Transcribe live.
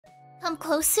Come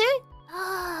closer?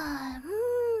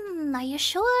 Are you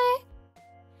sure?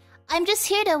 I'm just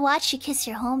here to watch you kiss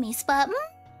your homies, but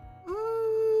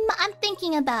I'm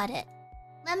thinking about it.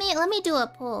 Let me do a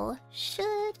poll. Should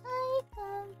I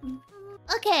come?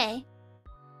 Okay.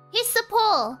 Here's the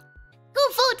poll. Go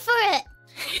vote for it.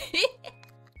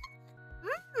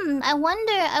 I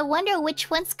wonder which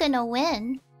one's gonna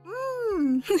win.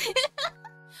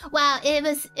 Wow, it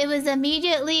was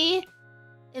immediately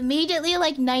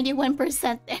like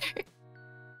 91% there.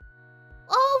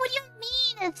 Oh, what do you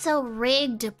mean it's a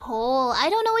rigged poll? I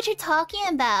don't know what you're talking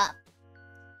about.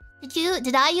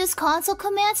 Did I use console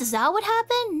commands? Is that what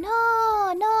happened?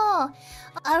 No.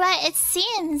 Alright, it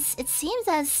seems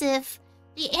as if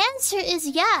the answer is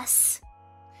yes.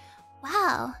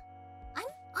 Wow. I'm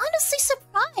honestly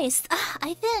surprised.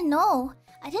 I didn't know.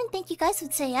 I didn't think you guys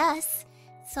would say yes.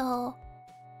 So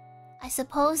I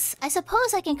suppose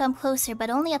I can come closer, but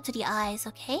only up to the eyes,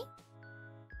 okay?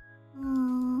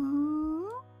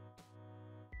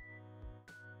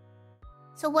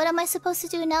 So what am I supposed to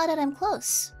do now that I'm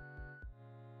close?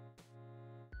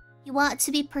 You want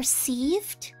to be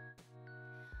perceived?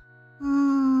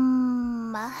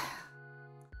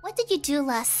 What did you do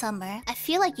last summer? I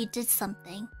feel like you did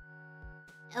something.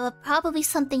 It was probably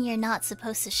something you're not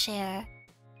supposed to share.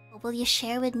 But will you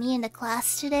share with me in the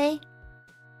class today?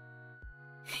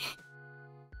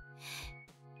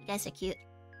 You guys are cute.